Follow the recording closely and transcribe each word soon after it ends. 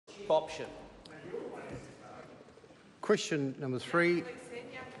option. Question number 3,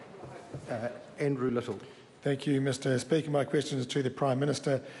 Andrew Little. Thank you, Mr Speaker. My question is to the Prime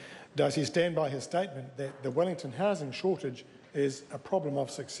Minister. Does he stand by his statement that the Wellington housing shortage is a problem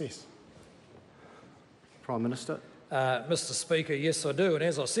of success? Prime Minister. Mr Speaker, yes I do, and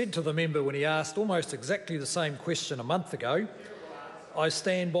as I said to the member when he asked almost exactly the same question a month ago, I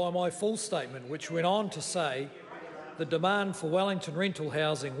stand by my full statement, which went on to say the demand for Wellington rental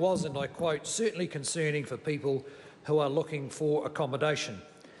housing was, and I quote, certainly concerning for people who are looking for accommodation.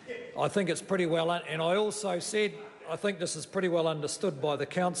 I think it's pretty well, and I also said I think this is pretty well understood by the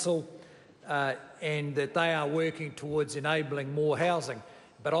Council and that they are working towards enabling more housing.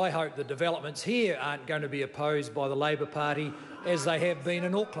 But I hope the developments here aren't going to be opposed by the Labor Party as they have been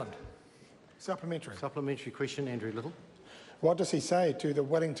in Auckland. Supplementary. Supplementary question, Andrew Little. What does he say to the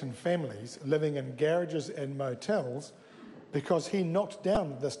Wellington families living in garages and motels because he knocked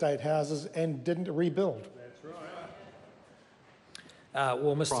down the state houses and didn't rebuild?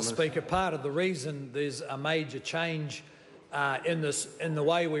 Well, Mr Speaker, part of the reason there's a major change in the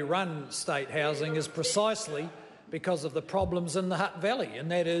way we run state housing is precisely because of the problems in the Hutt Valley,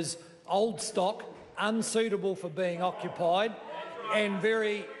 and that is old stock, unsuitable for being occupied, and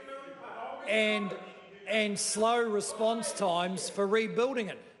slow response times for rebuilding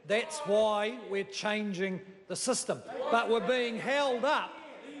it. That's why we're changing the system. But we're being held up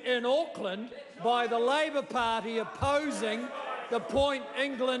in Auckland by the Labor Party opposing the Point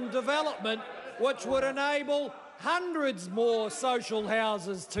England development, which would enable hundreds more social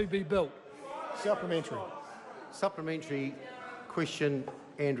houses to be built. Supplementary. Supplementary question,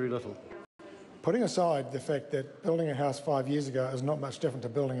 Andrew Little. Putting aside the fact that building a house 5 years ago is not much different to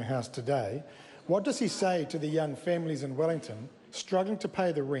building a house today, what does he say to the young families in Wellington struggling to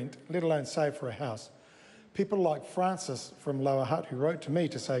pay the rent, let alone save for a house? People like Francis from Lower Hutt, who wrote to me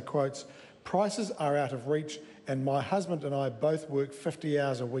to say, quotes, "Prices are out of reach and my husband and I both work 50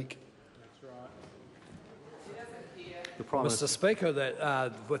 hours a week." Mr Speaker,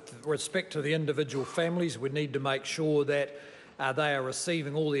 that with respect to the individual families, we need to make sure that they are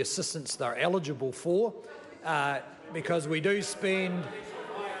receiving all the assistance they're eligible for, because we do spend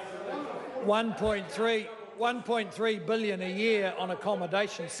 $1.3 billion a year on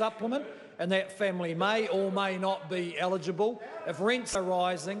accommodation supplement, and that family may or may not be eligible. If rents are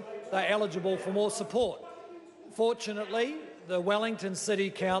rising, they're eligible for more support. Fortunately, the Wellington City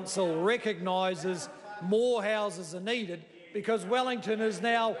Council recognises more houses are needed because Wellington is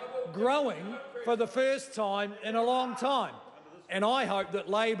now growing for the first time in a long time. And I hope that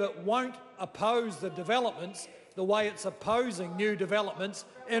Labor won't oppose the developments the way it's opposing new developments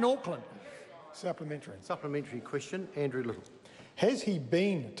in Auckland. Supplementary. Supplementary question, Andrew Little. Has he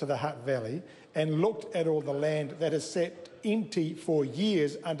been to the Hutt Valley and looked at all the land that has sat empty for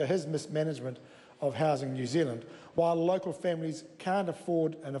years under his mismanagement of Housing New Zealand, while local families can't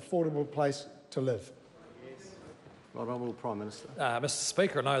afford an affordable place to live? Right Honourable Prime Minister. Mr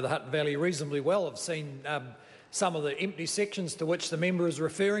Speaker, I know the Hutt Valley reasonably well. I've seen some of the empty sections to which the member is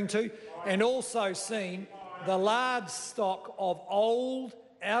referring to, and also seen the large stock of old,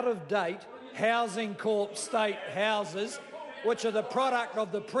 out-of-date Housing Corp state houses, which are the product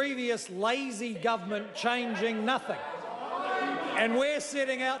of the previous lazy government changing nothing. And we're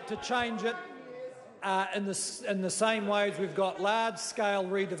setting out to change it in the same way as we've got large-scale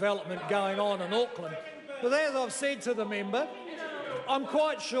redevelopment going on in Auckland. But as I've said to the member, I'm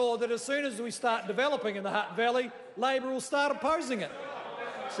quite sure that as soon as we start developing in the Hutt Valley, Labor will start opposing it.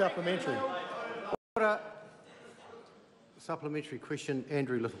 Supplementary. Supplementary question,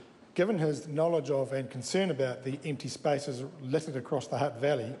 Andrew Little. Given his knowledge of and concern about the empty spaces littered across the Hutt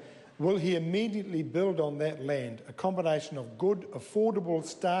Valley, will he immediately build on that land a combination of good, affordable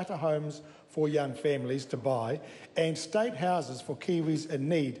starter homes for young families to buy and state houses for Kiwis in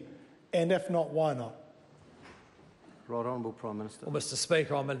need? And if not, why not? Right Honourable Prime Minister. Well, Mr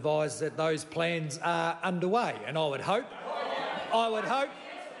Speaker, I'm advised that those plans are underway, and I would hope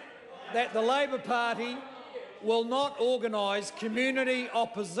that the Labor Party will not organise community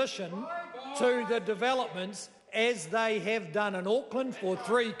opposition to the developments as they have done in Auckland for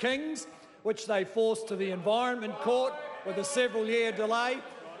Three Kings, which they forced to the Environment Court with a several-year delay.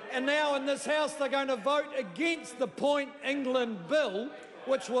 And now in this House they're going to vote against the Point England bill,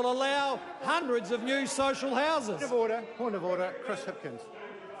 which will allow hundreds of new social houses. Point of order. Chris Hipkins.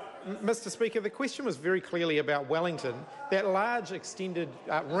 Mr Speaker, the question was very clearly about Wellington. That large extended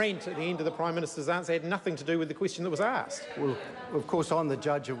rent at the end of the Prime Minister's answer had nothing to do with the question that was asked. Well, of course, I'm the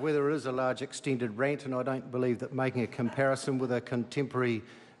judge of whether it is a large extended rent, and I don't believe that making a comparison with a contemporary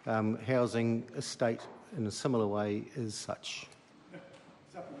housing estate in a similar way is such.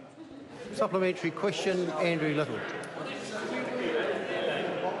 Supplementary question, Andrew Little.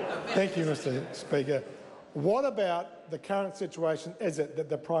 Thank you, Mr Speaker. What about the current situation is it that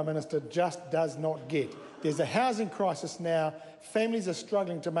the Prime Minister just does not get? There's a housing crisis now. Families are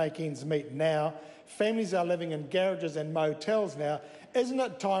struggling to make ends meet now. Families are living in garages and motels now. Isn't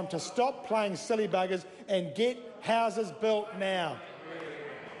it time to stop playing silly buggers and get houses built now?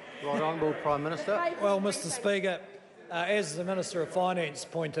 Right Honourable Prime Minister. Well, Mr Speaker, as the Minister of Finance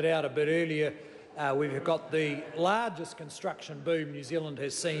pointed out a bit earlier, we've got the largest construction boom New Zealand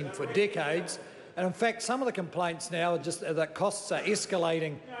has seen for decades. And in fact, some of the complaints now are just that costs are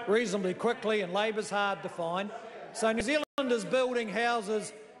escalating reasonably quickly and labour's hard to find. So New Zealand is building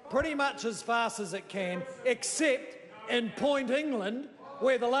houses pretty much as fast as it can, except in Point England,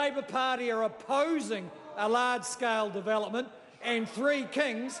 where the Labour Party are opposing a large-scale development, and Three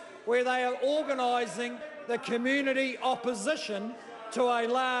Kings, where they are organising the community opposition to a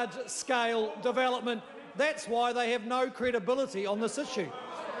large-scale development. That's why they have no credibility on this issue.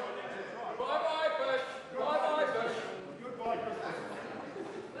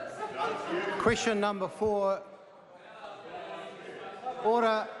 Question number 4.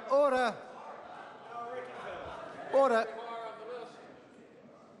 Order. Order. Order.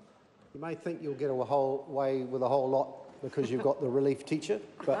 You may think you'll get away with a whole lot because you've got the relief teacher,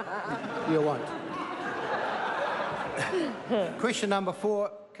 but you won't. Question number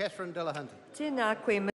 4, Catherine Delahunty. Tēnā koe,